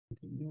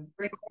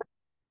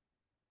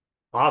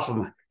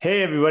Awesome.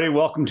 Hey, everybody.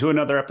 Welcome to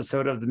another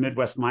episode of the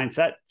Midwest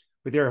Mindset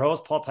with your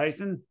host, Paul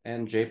Tyson.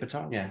 And Jay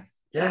Patonia.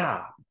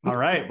 Yeah. All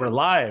right. We're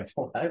live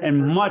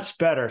and much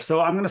better.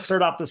 So I'm going to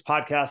start off this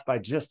podcast by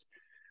just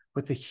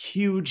with a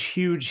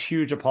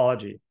huge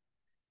apology.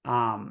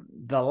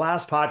 The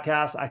last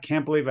podcast, I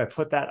can't believe I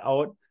put that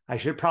out. I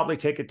should probably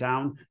take it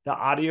down. The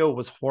audio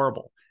was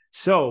horrible.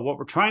 So what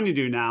we're trying to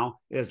do now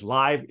is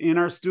live in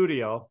our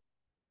studio,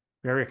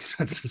 very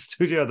expensive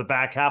studio, the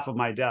back half of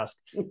my desk.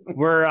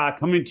 We're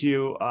coming to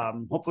you.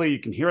 Hopefully you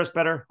can hear us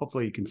better.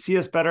 Hopefully you can see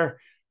us better.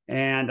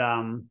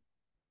 And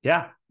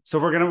yeah, so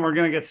we're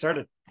gonna get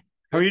started.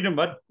 How are you doing,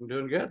 bud? I'm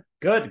doing good.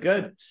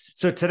 Good.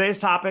 So today's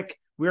topic,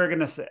 we are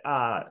gonna say,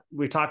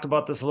 we talked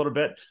about this a little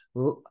bit.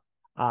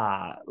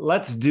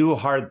 Let's do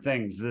hard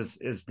things. This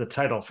is the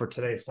title for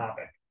today's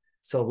topic.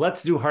 So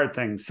let's do hard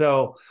things.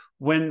 So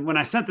when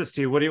I sent this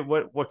to you,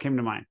 what came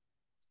to mind?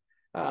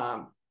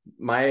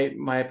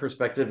 My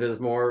perspective is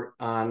more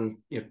on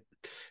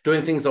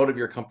doing things out of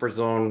your comfort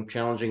zone,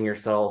 challenging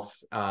yourself,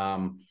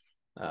 and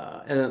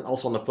then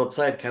also on the flip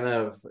side, kind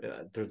of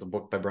there's a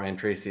book by Brian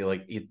Tracy,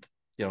 like eat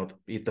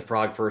the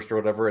frog first or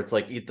whatever. It's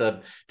like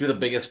do the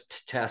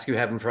biggest task you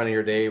have in front of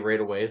your day right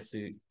away, so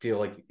you feel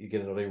like you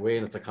get it out of your way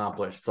and it's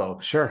accomplished. So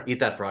sure, eat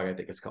that frog, I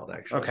think it's called,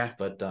 actually. Okay,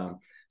 but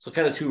so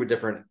kind of two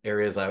different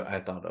areas I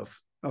thought of.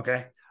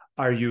 Okay,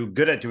 are you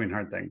good at doing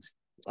hard things?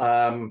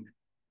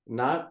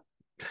 Not.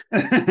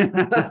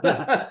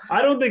 I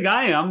don't think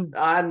I am.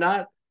 I'm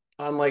not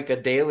on like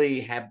a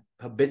daily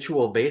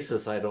habitual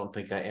basis. I don't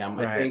think I am.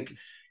 Right. I think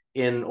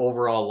in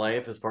overall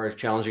life, as far as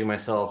challenging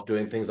myself,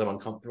 doing things I'm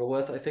uncomfortable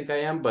with, I think I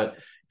am. But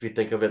if you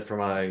think of it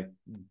from a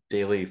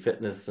daily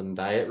fitness and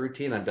diet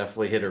routine, I'm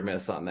definitely hit or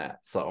miss on that.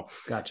 So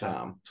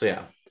gotcha. So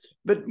yeah.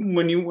 But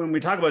when we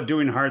talk about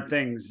doing hard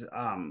things,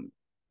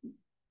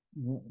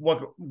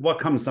 what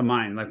comes to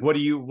mind? Like, where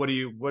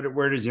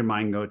does your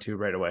mind go to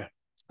right away?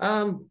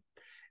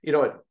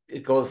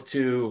 It goes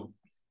to,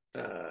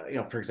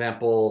 for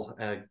example,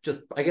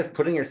 just, I guess,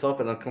 putting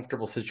yourself in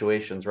uncomfortable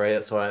situations,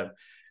 right? So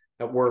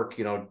at work,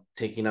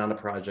 taking on a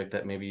project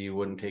that maybe you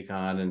wouldn't take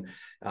on, and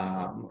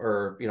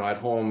or at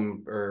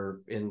home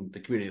or in the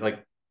community,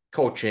 like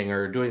coaching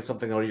or doing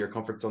something out of your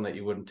comfort zone that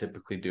you wouldn't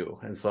typically do.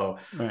 And so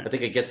right. I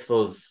think it gets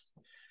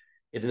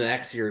it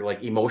enacts your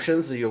like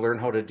emotions, and you learn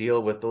how to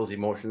deal with those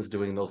emotions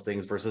doing those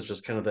things versus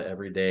just kind of the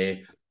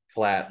everyday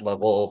flat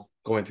level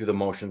going through the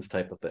motions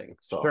type of thing.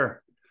 So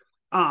sure.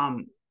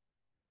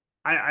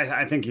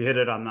 I think you hit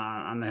it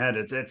on the head.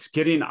 It's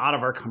getting out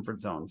of our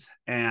comfort zones.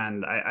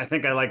 And I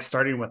think I like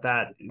starting with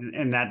that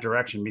in that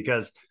direction,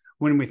 because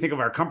when we think of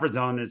our comfort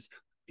zone, it's,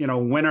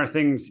 when are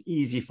things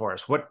easy for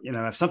us?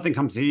 If something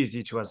comes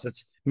easy to us,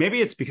 maybe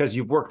it's because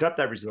you've worked up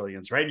that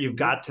resilience, right? You've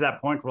got to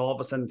that point where all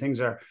of a sudden things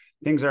are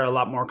a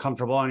lot more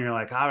comfortable, and you're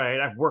like, all right,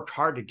 I've worked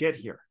hard to get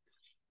here.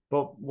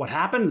 But what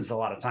happens a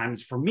lot of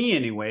times, for me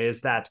anyway,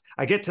 is that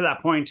I get to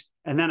that point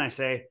and then I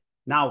say,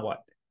 now what?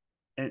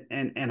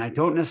 And I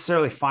don't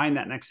necessarily find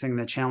that next thing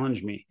that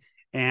challenged me.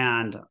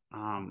 And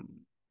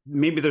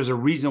maybe there's a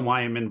reason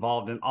why I'm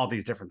involved in all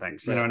these different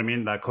things. You know what I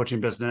mean? The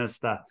coaching business,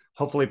 the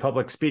hopefully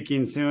public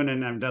speaking soon.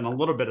 And I've done a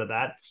little bit of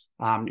that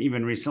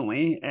even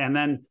recently. And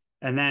then,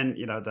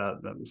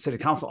 the city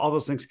council, all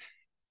those things.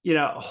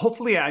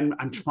 Hopefully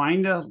I'm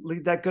trying to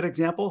lead that good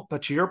example,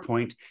 but to your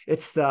point,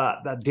 it's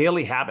the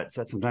daily habits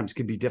that sometimes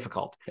can be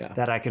difficult,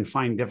 that I can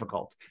find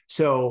difficult.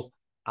 So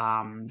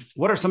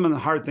what are some of the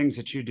hard things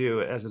that you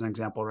do as an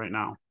example right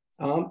now?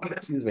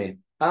 Excuse me.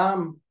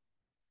 And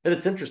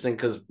it's interesting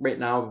because right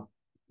now,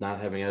 not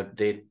having a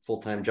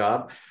full-time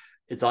job,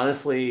 it's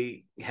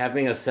honestly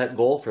having a set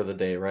goal for the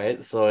day,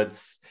 right? So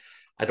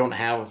I don't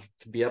have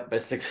to be up by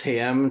 6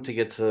 a.m. to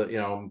get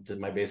to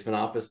my basement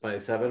office by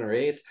 7 or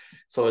 8.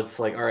 So it's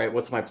like, all right,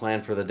 what's my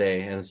plan for the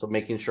day? And so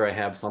making sure I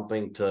have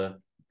something to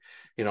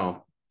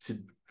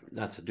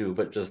not to do,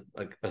 but just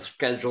like a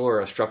schedule or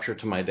a structure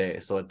to my day,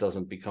 so it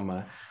doesn't become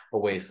a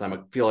waste. I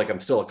feel like I'm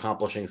still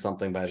accomplishing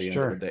something by the end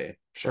of the day.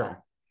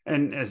 Sure.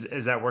 And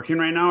is that working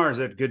right now, or is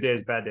it good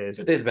days, bad days?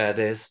 Good days, bad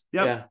days.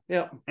 Yep.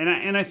 Yeah.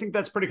 And I think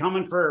that's pretty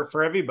common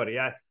for everybody.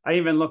 I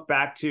even look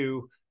back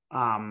to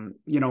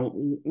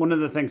one of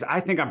the things,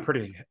 I think I'm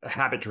pretty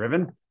habit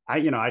driven.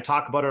 I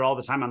talk about it all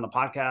the time on the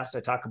podcast.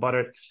 I talk about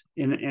it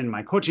in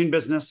my coaching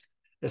business.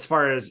 As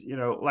far as,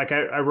 like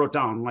I wrote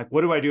down, like,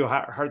 what do I do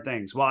hard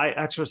things? Well, I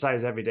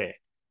exercise every day.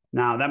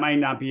 Now, that might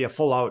not be a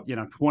full out,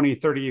 20,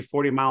 30,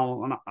 40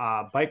 mile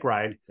bike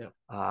ride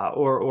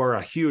or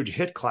a huge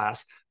HIIT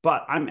class,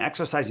 but I'm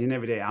exercising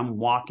every day. I'm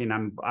walking,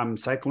 I'm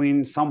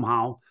cycling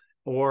somehow,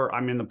 or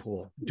I'm in the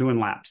pool doing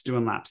laps,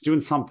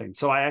 doing something.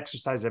 So I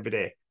exercise every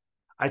day.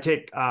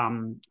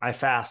 I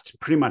fast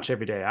pretty much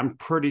every day. I'm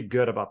pretty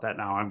good about that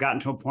now. I've gotten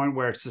to a point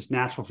where it's just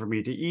natural for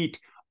me to eat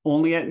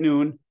only at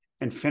noon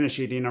and finish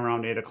eating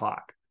around 8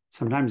 o'clock.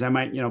 Sometimes I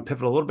might,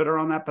 pivot a little bit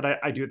around that, but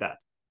I do that.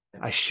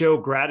 I show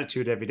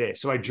gratitude every day.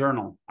 So I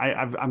journal.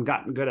 I've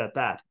gotten good at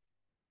that.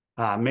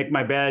 Make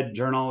my bed,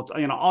 journal,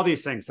 all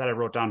these things that I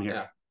wrote down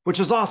here, which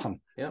is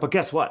awesome. Yeah. But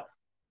guess what?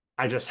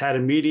 I just had a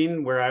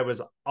meeting where I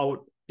was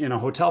out, in a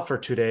hotel for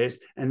 2 days,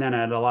 and then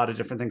I had a lot of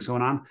different things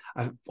going on.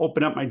 I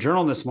opened up my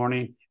journal this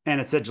morning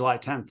and it said July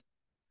 10th.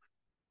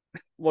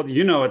 Well,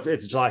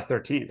 it's July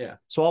 13th. Yeah.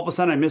 So all of a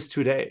sudden I missed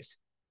 2 days.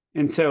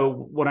 And so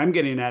what I'm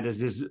getting at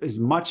is as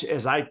much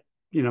as I,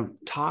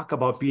 talk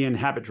about being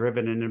habit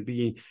driven and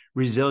being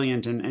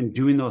resilient and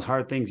doing those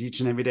hard things each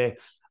and every day,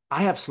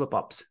 I have slip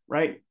ups,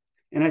 right?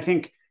 And I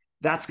think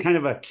that's kind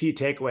of a key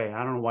takeaway.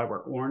 I don't know why we're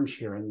orange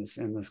here in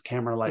this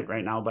camera light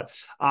right now, but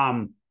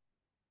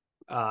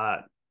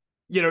I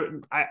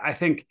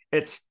think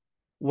it's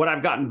what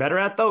I've gotten better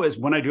at, though, is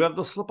when I do have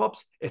those slip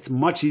ups, it's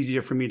much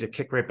easier for me to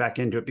kick right back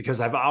into it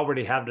because I've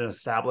already have an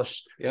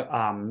established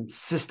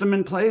system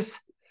in place.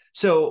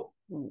 So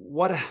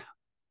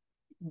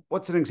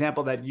what's an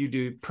example that you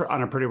do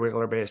on a pretty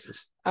regular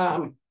basis?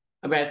 I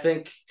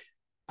think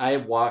I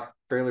walk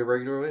fairly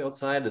regularly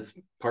outside. It's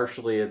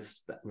partially a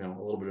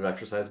little bit of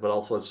exercise, but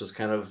also it's just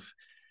kind of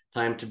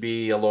time to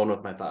be alone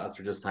with my thoughts,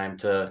 or just time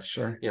to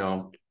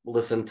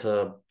listen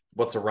to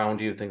what's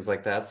around you, things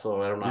like that.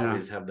 So I don't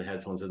always have the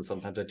headphones in.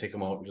 Sometimes I take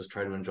them out and just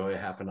try to enjoy a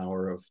half an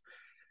hour of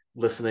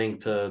listening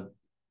to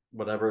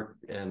whatever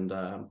and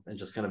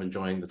just kind of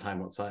enjoying the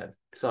time outside.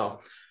 So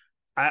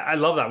I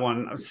love that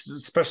one,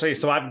 especially.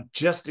 So I've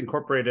just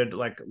incorporated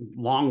like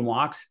long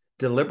walks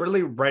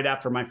deliberately right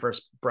after my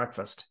first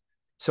breakfast.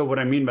 So what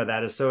I mean by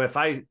that is, so if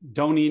I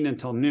don't eat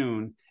until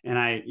noon and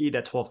I eat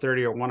at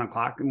 12:30 or 1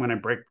 o'clock, and when I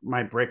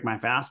break my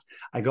fast,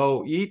 I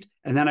go eat,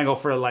 and then I go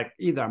for like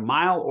either a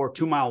 1 or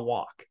 2 mile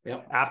walk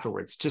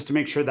afterwards, just to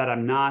make sure that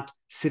I'm not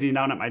sitting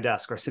down at my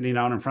desk or sitting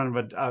down in front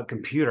of a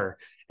computer.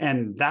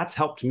 And that's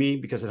helped me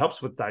because it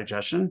helps with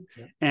digestion.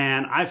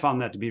 And I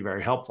found that to be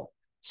very helpful.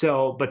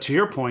 So, but to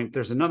your point,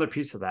 there's another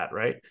piece of that,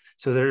 right?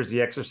 So there's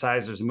the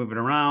exercise, there's moving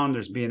around,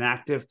 there's being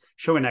active,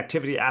 showing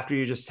activity after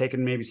you just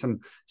taken maybe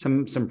some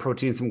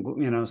protein,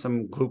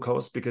 some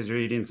glucose because you're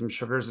eating some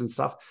sugars and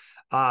stuff.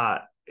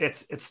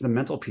 It's the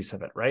mental piece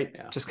of it, right?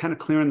 Yeah. Just kind of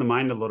clearing the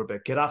mind a little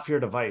bit, get off your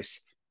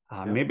device.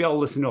 Maybe I'll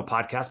listen to a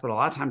podcast, but a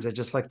lot of times I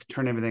just like to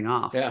turn everything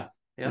off. Yeah.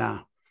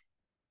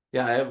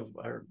 I have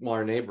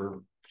our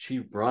neighbor, she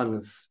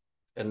runs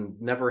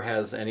and never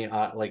has any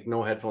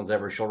no headphones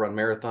ever. She'll run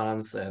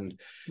marathons, and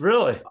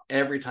really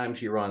every time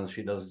she runs,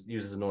 she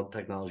uses no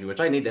technology, which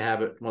I need to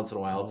have it once in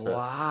a while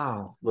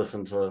to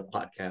listen to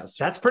podcasts.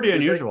 That's pretty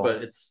unusual,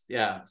 but it's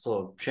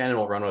so Shannon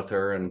will run with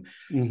her, and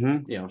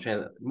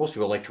Shannon, most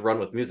people like to run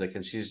with music,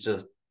 and she's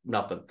just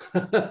nothing.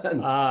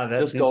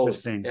 That's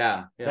interesting.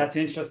 That's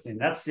interesting.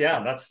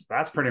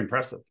 That's pretty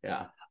impressive.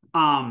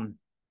 And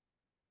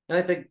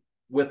I think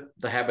with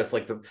the habits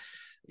like the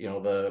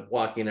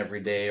walking every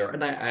day,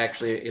 and I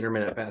actually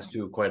intermittent fast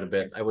too quite a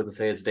bit. I wouldn't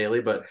say it's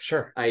daily, but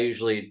sure, I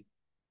usually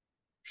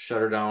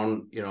shut her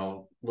down,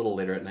 a little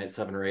later at night,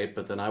 7 or 8,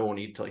 but then I won't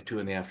eat till like 2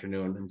 in the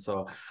afternoon. And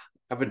so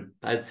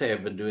I'd say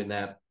I've been doing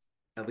that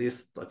at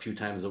least a few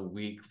times a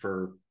week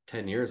for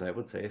 10 years, I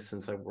would say,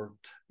 since I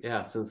worked.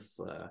 Since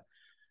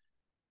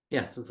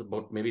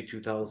about maybe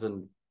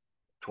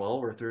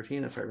 2012 or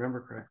 13, if I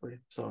remember correctly.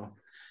 So,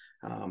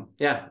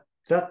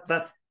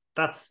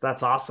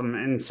 that's awesome.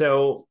 And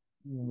so,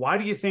 why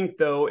do you think,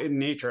 though, in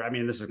nature, I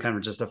mean, this is kind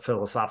of just a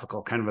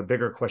philosophical, kind of a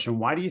bigger question.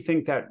 Why do you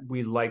think that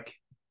we like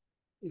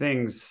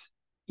things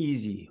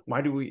easy? Why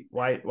do we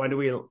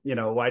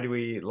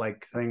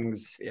like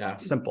things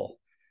simple?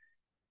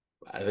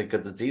 I think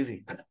because it's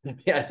easy.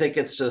 I think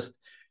it's just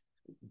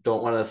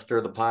don't want to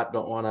stir the pot,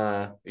 don't want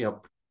to,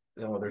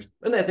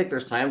 and I think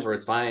there's times where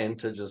it's fine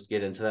to just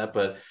get into that,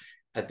 but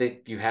I think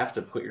you have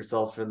to put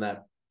yourself in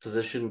that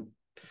position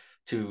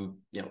to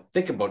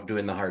think about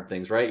doing the hard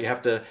things, right? You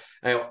have to.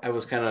 I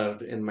was kind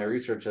of in my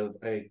research,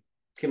 I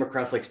came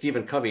across like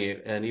Stephen Covey,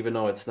 and even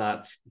though it's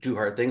not do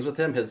hard things with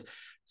him, his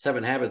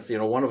 7 habits,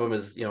 one of them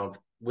is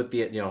with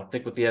the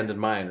think with the end in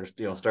mind,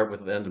 or start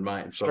with the end in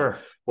mind. So sure.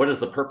 What is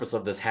the purpose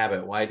of this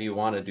habit? Why do you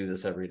want to do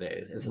this every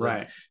day? It's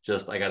right.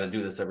 Just I got to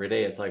do this every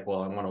day. It's like,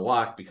 well, I want to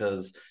walk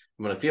because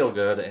I'm going to feel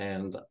good,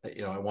 and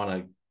I want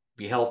to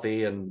be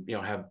healthy and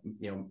have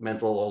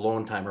mental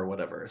alone time or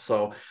whatever.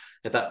 So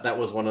that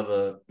was one of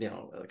the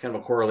kind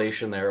of a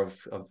correlation there of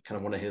kind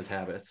of one of his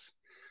habits.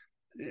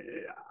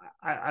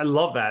 I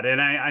love that. And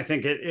I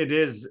think it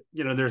is,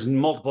 there's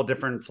multiple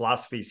different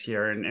philosophies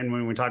here. And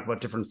when we talk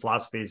about different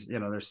philosophies,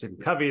 there's Stephen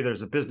Covey,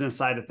 there's a business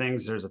side of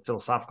things, there's a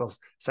philosophical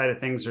side of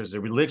things, there's a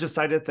religious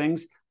side of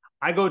things.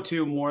 I go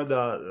to more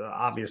the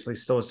obviously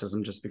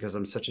Stoicism just because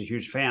I'm such a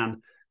huge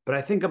fan. But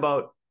I think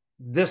about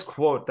this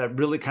quote that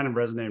really kind of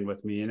resonated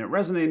with me. And it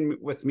resonated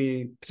with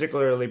me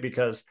particularly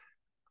because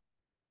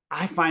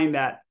I find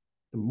that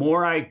the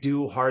more I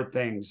do hard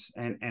things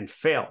and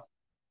fail,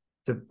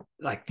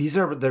 these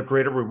are the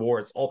greater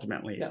rewards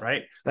ultimately,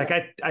 right? Like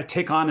I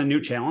take on a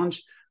new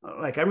challenge.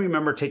 Like I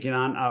remember taking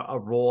on a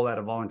role at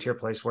a volunteer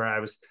place where I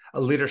was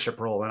a leadership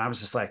role, and I was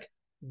just like,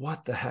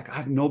 what the heck? I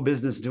have no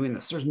business doing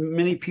this. There's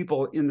many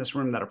people in this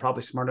room that are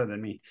probably smarter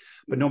than me,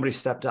 but nobody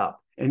stepped up.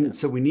 And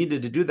so we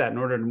needed to do that in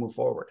order to move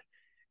forward.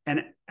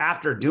 And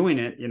after doing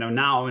it,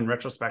 now in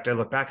retrospect, I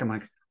look back, I'm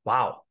like,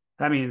 wow.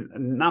 I mean,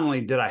 not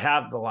only did I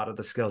have a lot of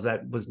the skills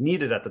that was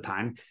needed at the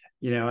time,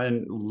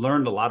 and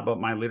learned a lot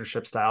about my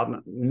leadership style,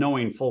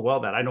 knowing full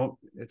well that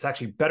it's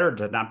actually better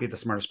to not be the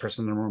smartest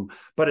person in the room,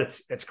 but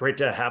it's great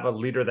to have a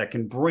leader that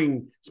can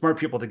bring smart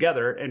people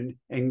together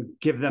and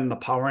give them the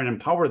power and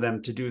empower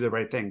them to do the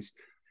right things.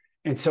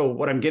 And so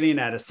what I'm getting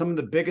at is some of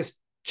the biggest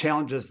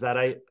challenges that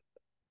I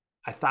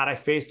thought I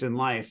faced in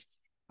life,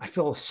 I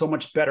feel so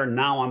much better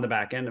now on the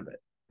back end of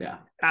it. Yeah.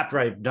 After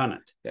I've done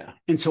it. Yeah.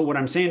 And so what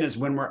I'm saying is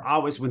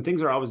when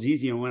things are always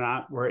easy and when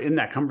we're in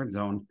that comfort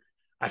zone,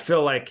 I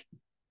feel like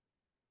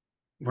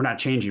we're not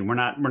changing. We're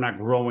not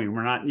growing.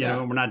 We're not,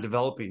 we're not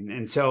developing.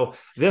 And so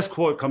this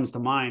quote comes to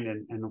mind.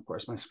 And of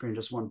course my screen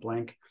just went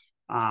blank.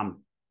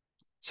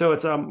 So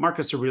it's a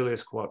Marcus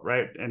Aurelius quote,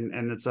 right?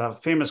 And it's a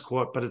famous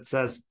quote, but it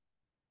says,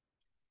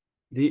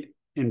 the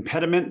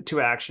impediment to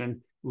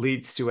action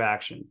leads to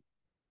action.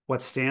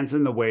 What stands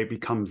in the way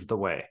becomes the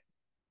way.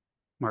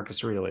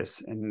 Marcus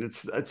Aurelius. And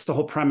it's the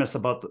whole premise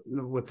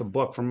with the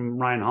book from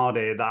Ryan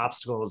Holiday, The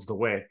Obstacle is the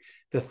Way.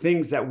 The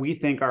things that we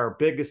think are our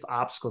biggest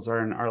obstacles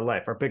are in our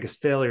life, our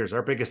biggest failures,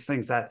 our biggest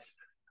things that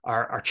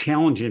are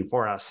challenging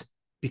for us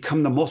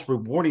become the most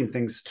rewarding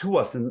things to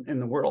us in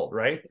the world,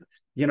 right?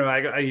 You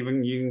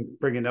can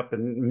bring it up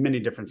in many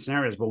different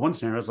scenarios, but one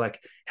scenario is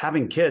like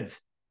having kids.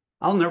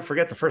 I'll never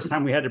forget the first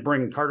time we had to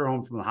bring Carter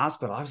home from the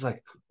hospital. I was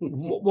like,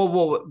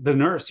 well, the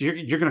nurse, you're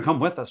going to come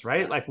with us,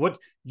 right? Like what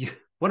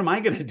am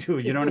I going to do?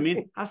 You know what I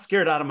mean? I was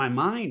scared out of my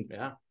mind.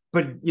 Yeah.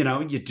 But,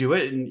 you do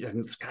it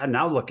and God,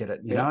 now look at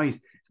it. You know,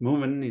 he's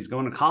moving, he's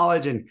going to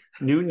college and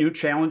new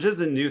challenges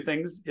and new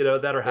things,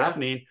 that are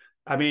happening.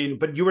 I mean,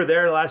 but you were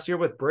there last year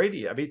with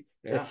Brady. I mean,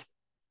 it's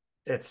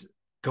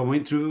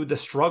going through the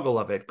struggle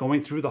of it,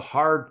 going through the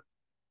hard,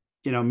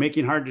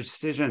 making hard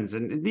decisions.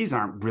 And these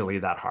aren't really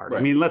that hard. Right.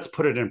 I mean, let's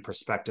put it in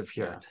perspective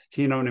here.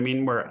 Yeah. You know what I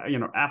mean? We're,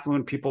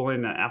 affluent people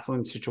in an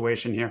affluent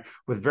situation here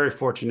with very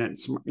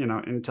fortunate,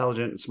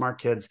 intelligent and smart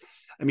kids.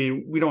 I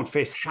mean, we don't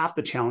face half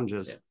the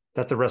challenges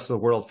that the rest of the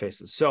world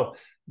faces. So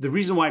the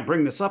reason why I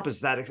bring this up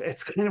is that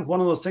it's kind of one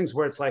of those things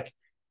where it's like,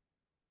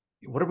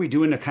 what are we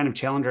doing to kind of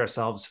challenge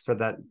ourselves for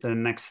the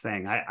next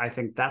thing? I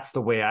think that's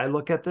the way I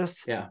look at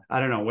this. Yeah. I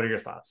don't know. What are your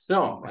thoughts?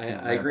 No,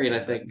 I agree. And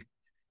I think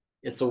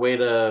it's a way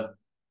to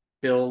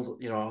build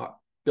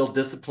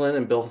discipline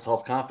and build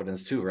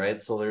self-confidence too,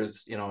 right? So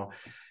there's,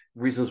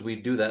 reasons we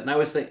do that. And I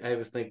always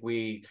think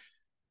we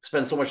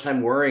spend so much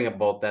time worrying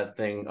about that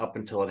thing up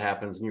until it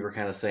happens. And you were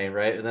kind of saying,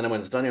 right? And then when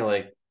it's done, you're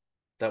like,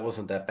 that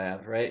wasn't that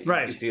bad, right?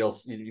 Right.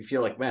 You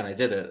feel like, man, I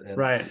did it. And,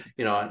 right.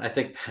 And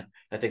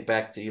I think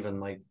back to even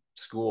like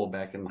school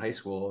back in high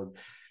school,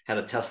 had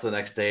a test the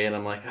next day and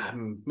I'm like,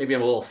 maybe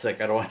I'm a little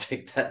sick. I don't want to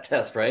take that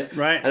test. Right.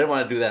 Right. I didn't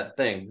want to do that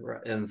thing.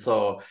 And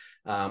so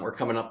we're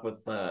coming up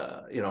with,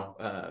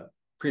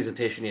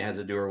 presentation you had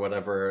to do or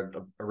whatever,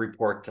 a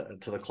report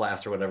to the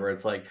class or whatever.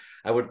 It's like,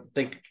 I would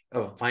think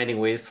of finding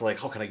ways to like,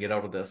 how can I get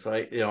out of this?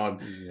 Right.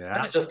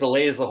 And it just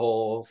delays the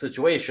whole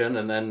situation.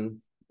 And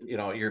then,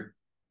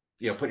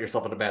 you put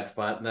yourself in a bad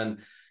spot and then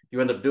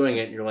you end up doing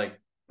it and you're like,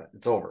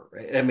 it's over.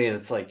 Right. I mean,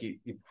 it's like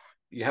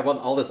you have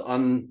all this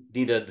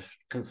unneeded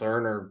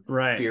concern or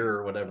fear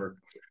or whatever.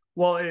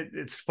 Well,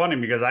 it's funny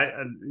because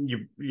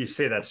you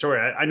say that story.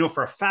 I know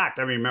for a fact.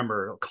 I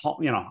remember,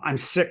 I'm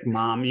sick,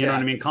 Mom. You know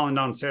what I mean? Calling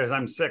downstairs,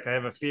 I'm sick. I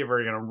have a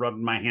fever. Rub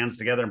my hands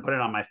together and put it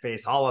on my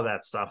face. All of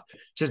that stuff,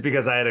 just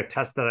because I had a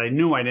test that I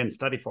knew I didn't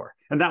study for,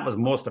 and that was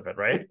most of it,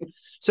 right?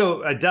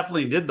 So I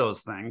definitely did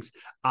those things.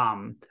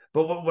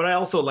 But what I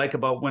also like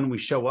about when we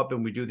show up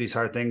and we do these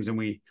hard things, and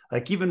we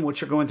like even what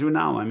you're going through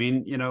now. I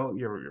mean,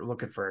 you're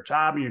looking for a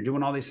job and you're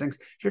doing all these things.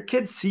 Your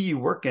kids see you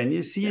working.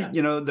 You see,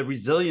 the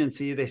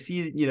resiliency. They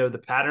see, the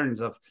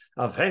patterns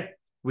of hey,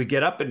 we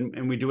get up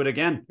and we do it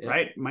again,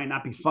 right? Might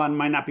not be fun,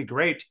 might not be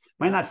great,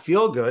 might not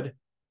feel good.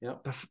 Yeah,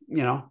 but,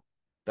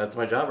 that's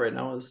my job right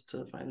now is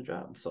to find a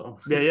job. So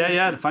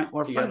to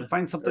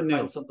find something new.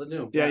 Find something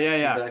new. Yeah,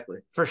 exactly,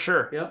 for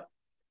sure. Yeah.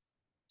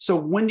 So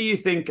when do you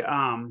think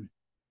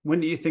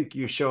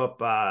you show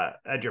up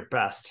at your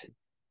best?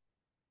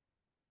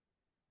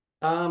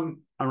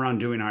 Around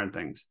doing hard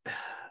things.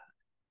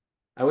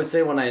 I would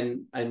say when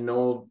I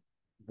know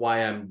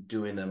why I'm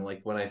doing them. Like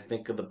when I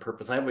think of the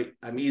purpose, I'm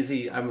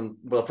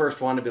the first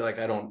one to be like,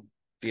 I don't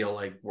feel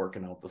like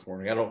working out this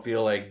morning. I don't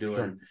feel like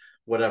doing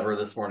whatever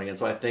this morning. And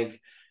so I think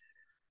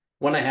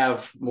when I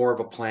have more of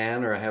a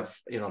plan or I have,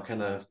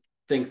 kind of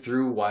think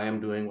through why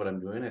I'm doing what I'm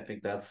doing, I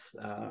think that's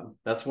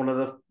one of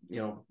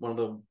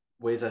the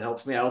ways that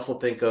helps me. I also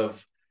think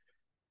of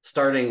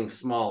starting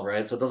small,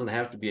 right? So it doesn't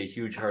have to be a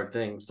huge, hard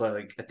thing. So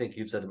I think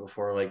you've said it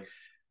before, like,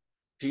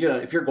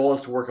 if your goal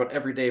is to work out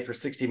every day for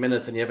 60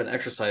 minutes and you haven't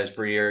exercised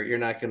for a year, you're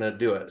not going to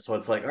do it. So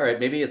it's like, all right,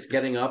 maybe it's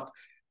getting up,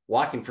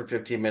 walking for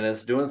 15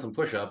 minutes, doing some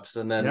push-ups,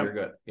 and then you're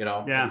good,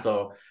 Yeah. And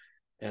so,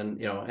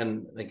 and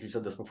I think you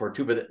said this before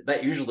too, but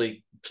that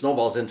usually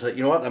snowballs into,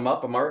 I'm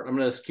up, I'm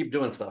going to keep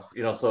doing stuff,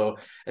 so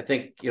I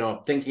think,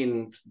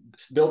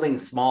 building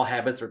small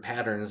habits or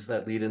patterns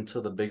that lead into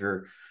the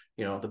bigger,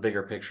 the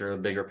bigger picture,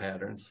 the bigger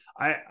patterns.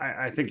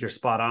 I think you're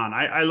spot on.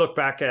 I look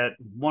back at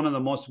one of the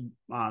most,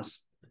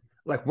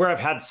 like where I've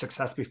had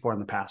success before in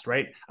the past,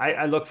 right?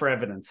 I look for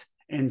evidence.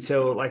 And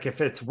so like,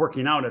 if it's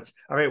working out, it's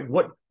all right.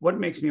 What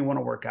makes me want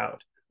to work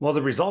out? Well,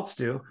 the results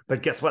do,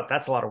 but guess what?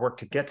 That's a lot of work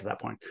to get to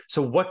that point.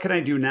 So what can I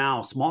do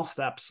now? Small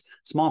steps,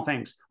 small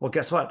things. Well,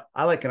 guess what?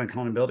 I like an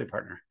accountability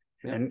partner.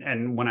 Yeah.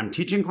 And when I'm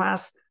teaching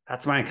class,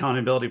 that's my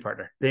accountability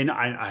partner. They know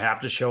I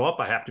have to show up.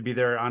 I have to be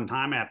there on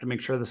time. I have to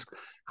make sure this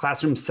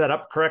classroom's set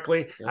up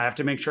correctly. Yeah. I have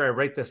to make sure I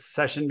write the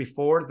session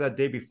before, the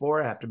day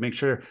before. I have to make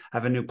sure I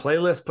have a new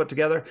playlist put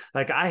together.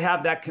 Like, I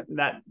have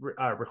that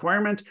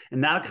requirement,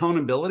 and that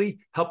accountability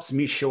helps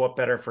me show up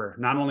better for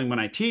not only when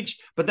I teach,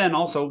 but then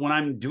also when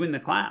I'm doing the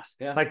class.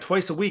 Yeah. Like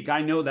twice a week,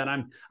 I know that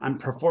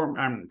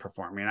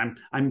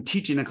I'm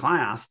teaching a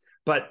class,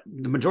 but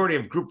the majority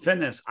of group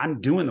fitness, I'm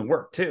doing the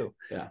work too.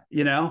 Yeah.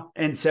 You know,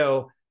 and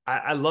so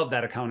I love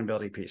that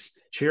accountability piece.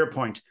 To your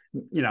point,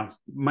 you know,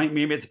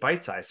 maybe it's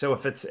bite size. So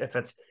if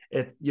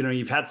you know,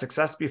 you've had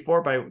success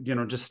before by, you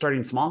know, just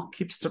starting small,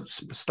 keep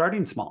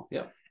starting small.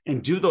 Yeah.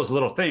 And do those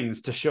little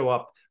things to show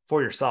up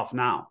for yourself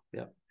now.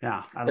 Yeah.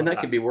 Yeah. And that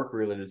could be work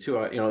related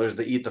too. You know, there's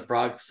the eat the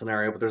frog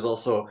scenario, but there's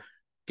also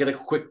get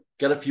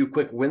a few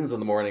quick wins in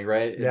the morning,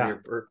 right? In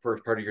your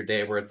first part of your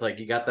day, where it's like,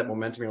 you got that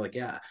momentum. You're like,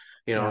 yeah,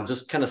 you know,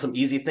 just kind of some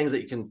easy things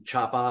that you can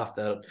chop off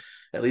that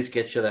at least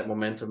get you that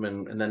momentum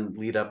and then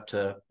lead up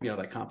to, you know,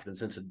 that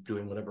confidence into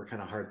doing whatever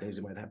kind of hard things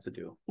you might have to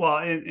do. Well,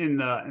 in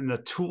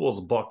the tools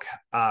book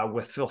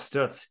with Phil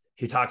Stutz,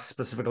 he talks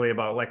specifically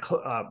about like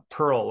a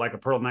pearl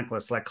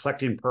necklace, like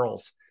collecting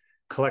pearls,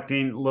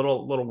 collecting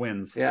little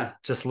wins. Yeah.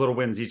 Just little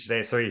wins each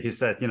day. So he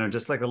said, you know,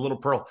 just like a little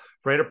pearl,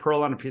 write a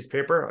pearl on a piece of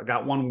paper. I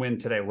got one win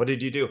today. What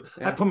did you do?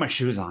 Yeah. I put my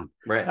shoes on.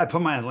 Right. I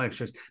put my athletic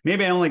shoes.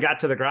 Maybe I only got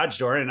to the garage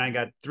door and I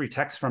got 3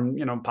 texts from,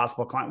 you know,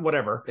 possible client,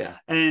 whatever. Yeah.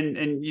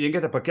 And you didn't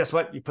get that, but guess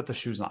what? You put the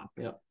shoes on.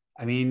 Yeah.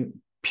 I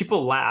mean,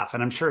 people laugh,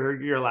 and I'm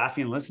sure you're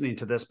laughing listening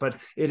to this, but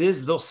it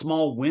is those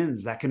small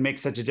wins that can make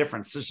such a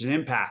difference, such an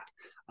impact,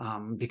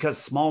 because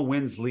small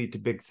wins lead to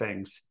big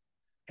things.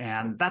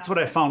 And that's what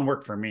I found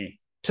worked for me,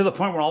 to the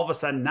point where all of a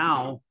sudden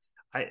now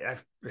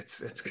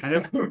it's kind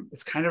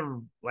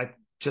of like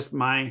just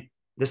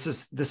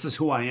this is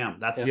who I am.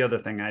 That's the other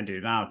thing I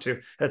do now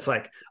too. It's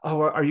like,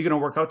 oh, are you going to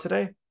work out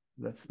today?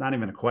 That's not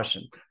even a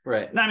question.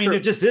 Right. I mean,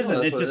 it just isn't.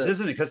 No, it just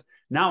isn't, because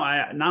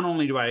now not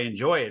only do I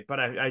enjoy it, but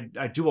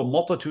I do a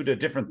multitude of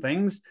different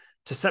things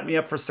to set me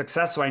up for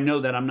success. So I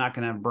know that I'm not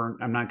going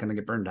to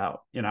get burned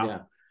out, you know? Yeah.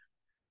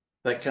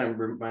 That kind of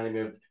reminded me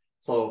of,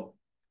 so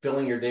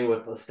filling your day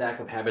with a stack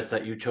of habits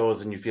that you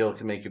chose and you feel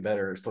can make you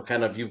better. So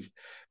kind of, you've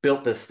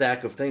built this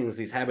stack of things,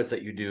 these habits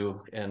that you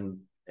do, and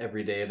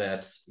every day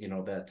that's, you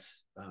know,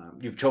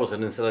 you've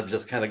chosen, instead of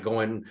just kind of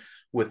going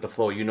with the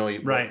flow, you know,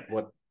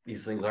 what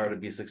these things are to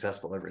be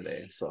successful every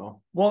day.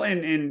 So, well,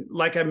 and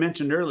like I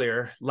mentioned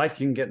earlier, life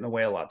can get in the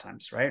way a lot of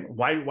times, right?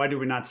 Why do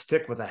we not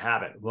stick with a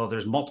habit? Well,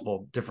 there's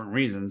multiple different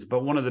reasons,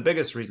 but one of the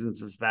biggest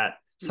reasons is that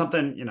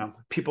something, you know,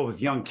 people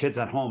with young kids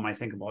at home, I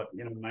think about,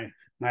 you know,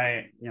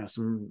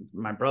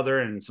 my brother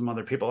and some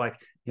other people, like,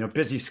 you know,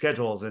 busy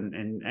schedules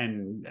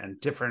and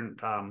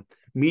different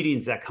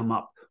meetings that come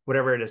up,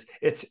 whatever it is.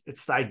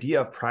 It's the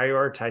idea of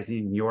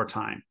prioritizing your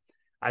time.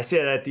 I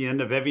say it at the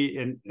end of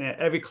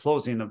every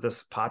closing of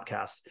this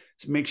podcast,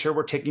 to make sure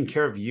we're taking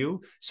care of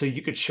you, so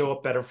you could show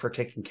up better for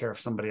taking care of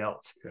somebody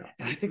else. Yeah.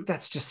 And I think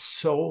that's just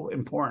so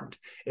important.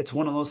 It's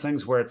one of those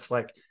things where it's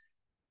like,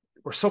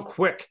 we're so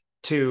quick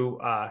to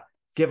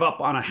give up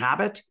on a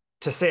habit,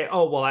 to say,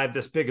 oh, well, I have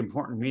this big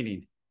important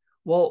meeting.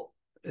 Well,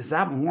 is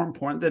that more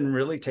important than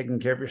really taking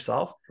care of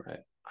yourself?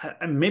 Right.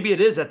 And maybe it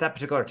is at that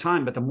particular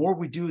time, but the more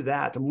we do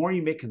that, the more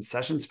you make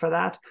concessions for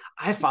that,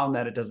 I found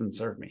that it doesn't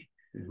serve me.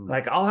 Mm-hmm.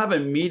 Like, I'll have a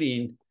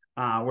meeting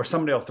where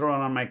somebody will throw it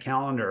on my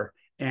calendar,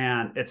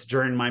 and it's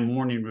during my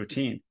morning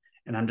routine.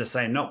 And I'm just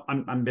saying, no,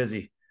 I'm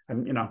busy.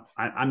 I'm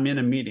in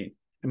a meeting,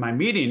 and my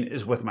meeting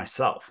is with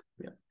myself.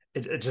 Yeah.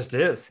 It just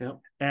is. Yep.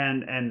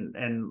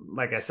 And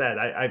like I said,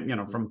 I you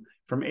know,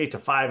 from 8 to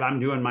 5, I'm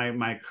doing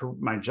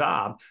my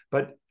job,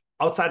 but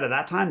outside of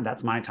that time,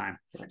 that's my time.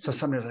 So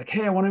somebody's like,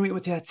 hey, I want to meet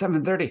with you at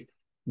 7:30.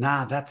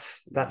 Nah,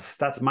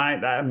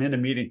 I'm in a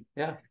meeting.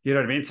 Yeah. You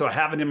know what I mean? So I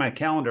have it in my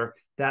calendar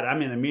that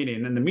I'm in a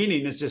meeting, and the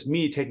meeting is just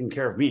me taking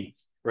care of me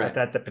at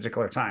that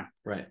particular time.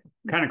 Right.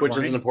 Kind of, which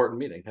is an important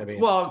meeting. I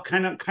mean, well,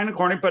 kind of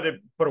corny, but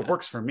it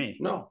works for me.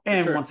 No.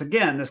 And once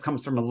again, this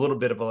comes from a little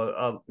bit of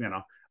a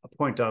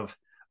point of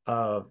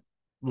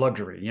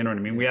luxury. You know what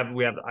I mean?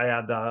 I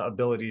have the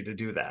ability to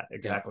do that.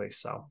 Exactly.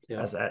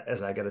 Yeah. So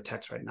as I get a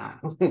text right now.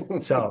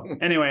 So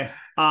anyway,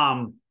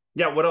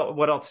 yeah.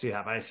 What else do you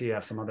have? I see you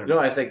have some other. No,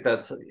 I think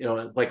that's, you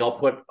know, like, I'll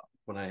put,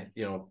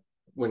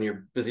 when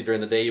you're busy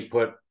during the day, you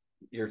put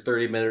your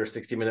 30-minute or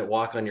 60-minute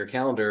walk on your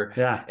calendar.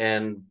 Yeah.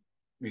 And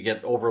you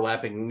get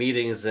overlapping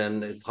meetings,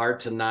 and it's hard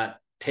to not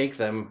take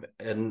them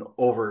and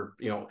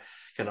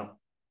kind of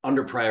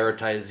under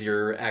prioritize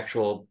your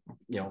actual,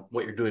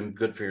 what you're doing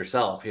good for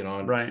yourself,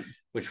 and right.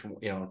 Which,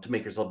 to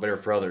make yourself better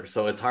for others.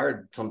 So it's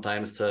hard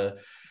sometimes to,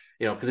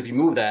 because if you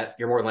move that,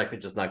 you're more than likely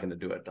just not going to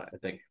do it, I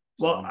think.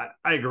 So. Well,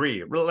 I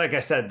agree. Like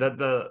I said,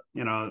 the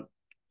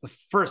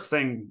first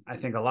thing I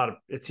think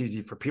it's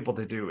easy for people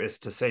to do is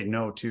to say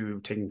no to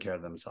taking care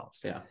of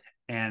themselves. Yeah.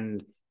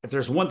 And if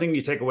there's one thing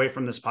you take away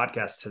from this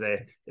podcast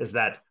today, is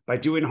that by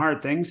doing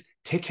hard things,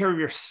 take care of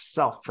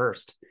yourself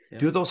first. Yeah.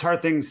 Do those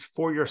hard things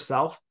for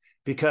yourself,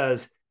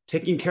 because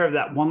taking care of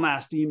that one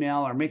last email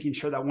or making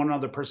sure that one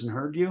other person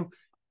heard you,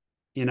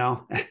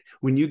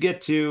 when you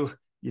get to,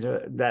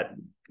 that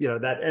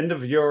end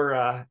of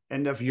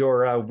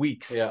your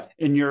weeks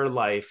in your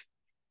life,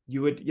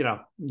 you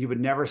would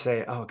never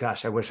say, oh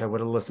gosh, I wish I would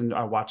have listened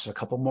or watched a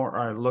couple more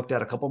or looked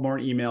at a couple more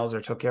emails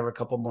or took care of a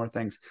couple more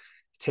things.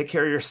 Take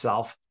care of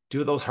yourself,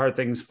 do those hard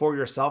things for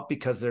yourself,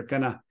 because they're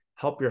going to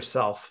help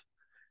yourself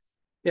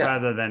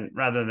rather than,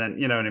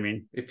 you know what I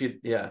mean? If you're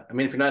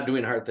not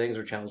doing hard things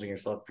or challenging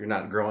yourself, you're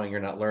not growing, you're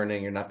not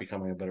learning, you're not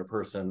becoming a better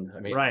person. I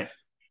mean, right.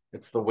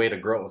 It's the way to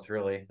growth,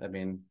 really. I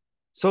mean,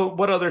 so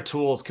what other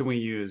tools can we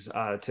use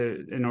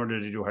in order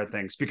to do hard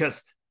things?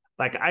 Because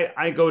like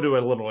I go to a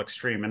little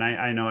extreme, and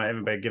I know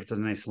everybody gives a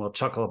nice little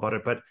chuckle about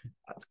it, but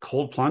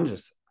cold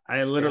plunges.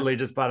 I literally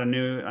just bought a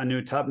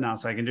new tub now,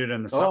 so I can do it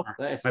in the summer.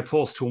 Nice. My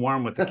pool's too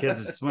warm with the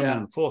kids swimming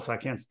in the pool, so I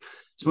can't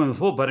swim in the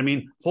pool. But I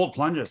mean, cold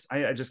plunges.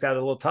 I just got a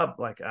little tub.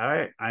 Like, all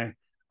right, I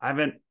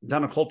haven't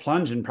done a cold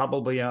plunge in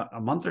probably a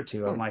month or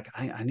two. I'm like,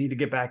 I need to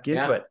get back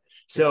into it.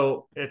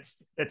 So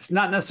it's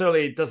not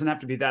necessarily, it doesn't have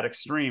to be that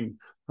extreme.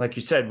 Like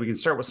you said, we can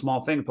start with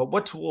small things, but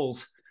what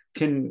tools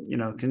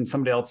can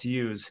somebody else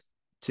use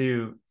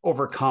to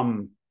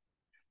overcome?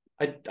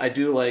 I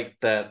do like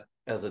that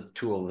as a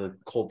tool, the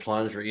cold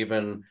plunge, or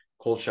even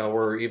cold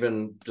shower, or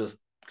even just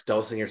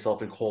dousing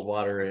yourself in cold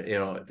water.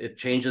 It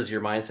changes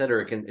your mindset,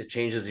 or it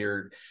changes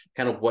your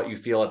kind of what you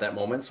feel at that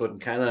moment. So it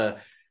kind of,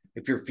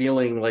 if you're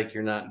feeling like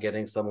you're not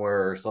getting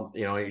somewhere or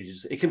something,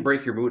 it can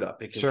break your mood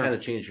up. It can kind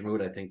of change your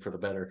mood, I think, for the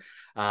better.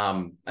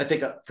 I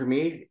think for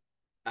me,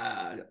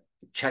 I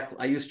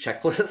use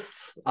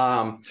checklists.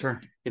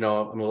 Sure. I'm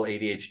a little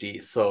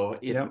ADHD, so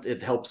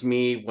it helps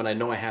me when I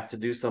know I have to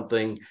do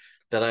something,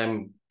 that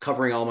I'm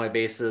covering all my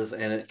bases,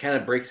 and it kind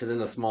of breaks it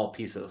into small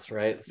pieces,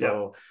 right?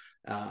 So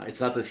it's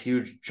not this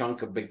huge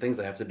chunk of big things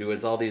I have to do.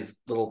 It's all these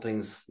little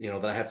things,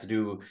 that I have to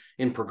do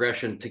in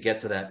progression to get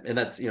to that. And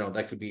that's,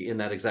 that could be in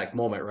that exact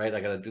moment, right?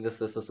 I got to do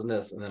this, and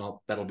this, and then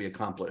that'll be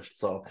accomplished.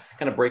 So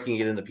kind of breaking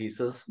it into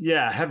pieces.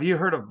 Yeah. Have you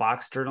heard of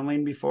box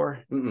journaling before?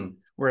 Mm-mm.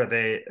 Where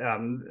they,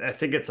 I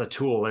think it's a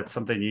tool. It's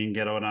something you can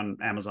get out on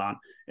Amazon,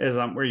 is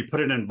where you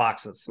put it in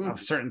boxes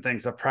of certain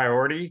things of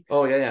priority.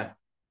 Oh yeah.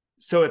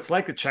 So it's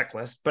like a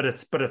checklist, but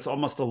it's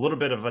almost a little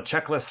bit of a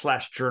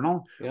checklist /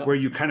 journal where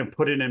you kind of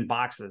put it in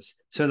boxes.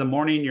 So in the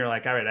morning, you're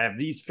like, all right, I have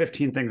these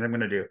 15 things I'm going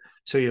to do.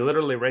 So you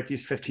literally write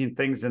these 15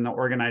 things in the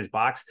organized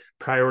box.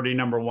 Priority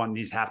number 1,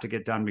 these have to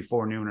get done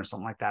before noon or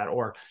something like that.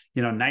 Or,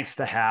 nice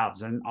to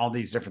haves and all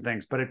these different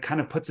things. But it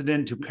kind of puts it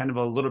into kind of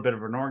a little bit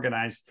of an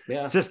organized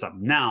system.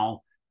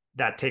 Now,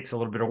 that takes a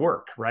little bit of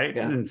work, right?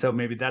 Yeah. And so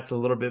maybe that's a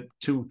little bit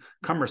too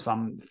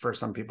cumbersome for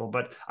some people,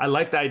 but I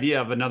like the idea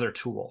of another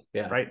tool,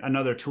 right?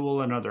 Another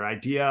tool, another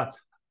idea,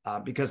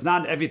 because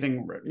not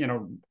everything,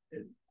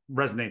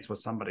 resonates with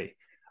somebody.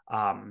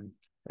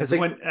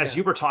 As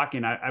you were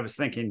talking, I was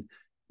thinking,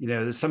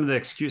 there's some of the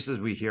excuses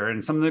we hear,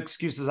 and some of the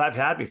excuses I've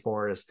had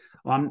before is,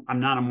 well,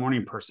 I'm not a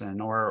morning person,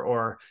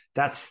 or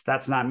that's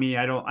not me.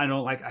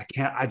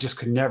 I just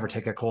could never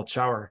take a cold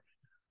shower.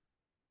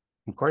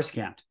 Of course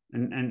you can't.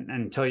 And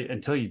until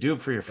you do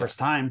it for your first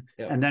time.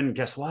 And then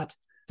guess what?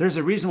 There's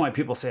a reason why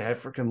people say I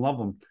freaking love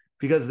them,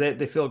 because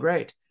they feel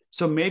great.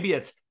 So maybe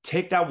it's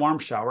take that warm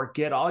shower,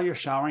 get all your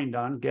showering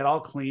done, get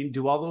all clean,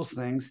 do all those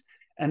things.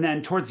 And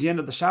then towards the end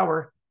of the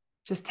shower,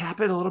 just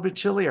tap it a little bit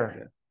chillier.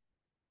 Yeah.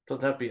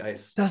 Doesn't have to be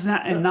ice.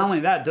 And not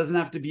only that, it doesn't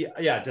have to be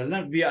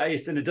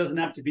ice, and it doesn't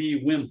have to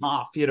be Wim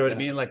Hof, you know what I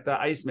mean? Like the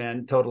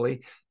Iceman,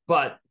 totally.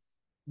 But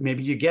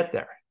maybe you get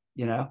there,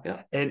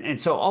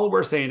 And so all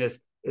we're saying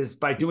is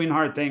by doing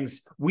hard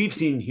things, we've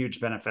seen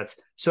huge benefits.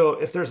 So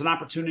if there's an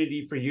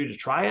opportunity for you to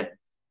try it,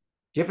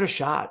 give it a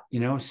shot.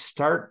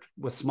 Start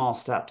with small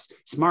steps.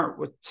 Start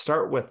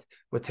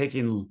with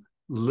taking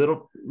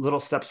little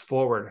steps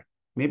forward.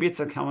 Maybe it's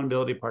an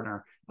accountability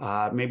partner.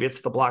 Maybe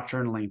it's the block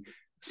journaling,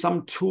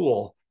 some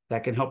tool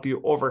that can help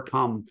you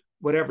overcome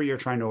whatever you're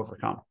trying to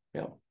overcome.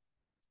 Yeah,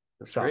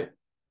 that's great.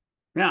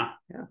 Yeah.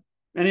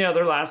 Any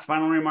other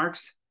final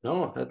remarks?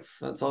 No,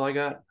 that's all I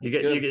got.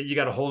 You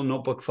got a whole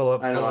notebook full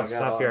of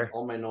stuff here.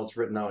 All my notes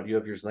written out. You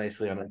have yours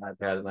nicely on an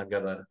iPad, and I've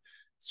got a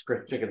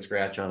chicken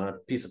scratch on a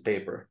piece of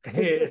paper.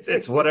 Hey,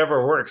 it's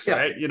whatever works,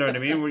 right? You know what I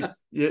mean?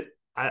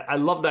 I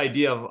love the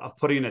idea of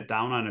putting it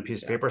down on a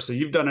piece of paper. So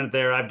you've done it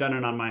there. I've done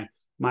it on my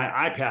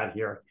iPad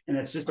here, and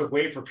it's just a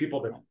way for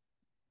people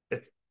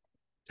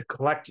to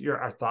collect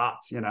our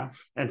thoughts,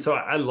 And so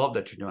I love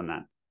that you're doing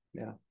that.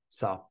 Yeah.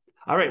 So.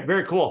 All right.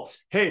 Very cool.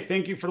 Hey,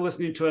 thank you for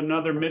listening to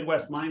another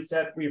Midwest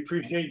Mindset. We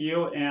appreciate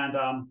you,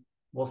 and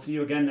we'll see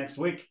you again next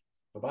week.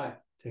 Bye-bye.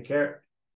 Take care.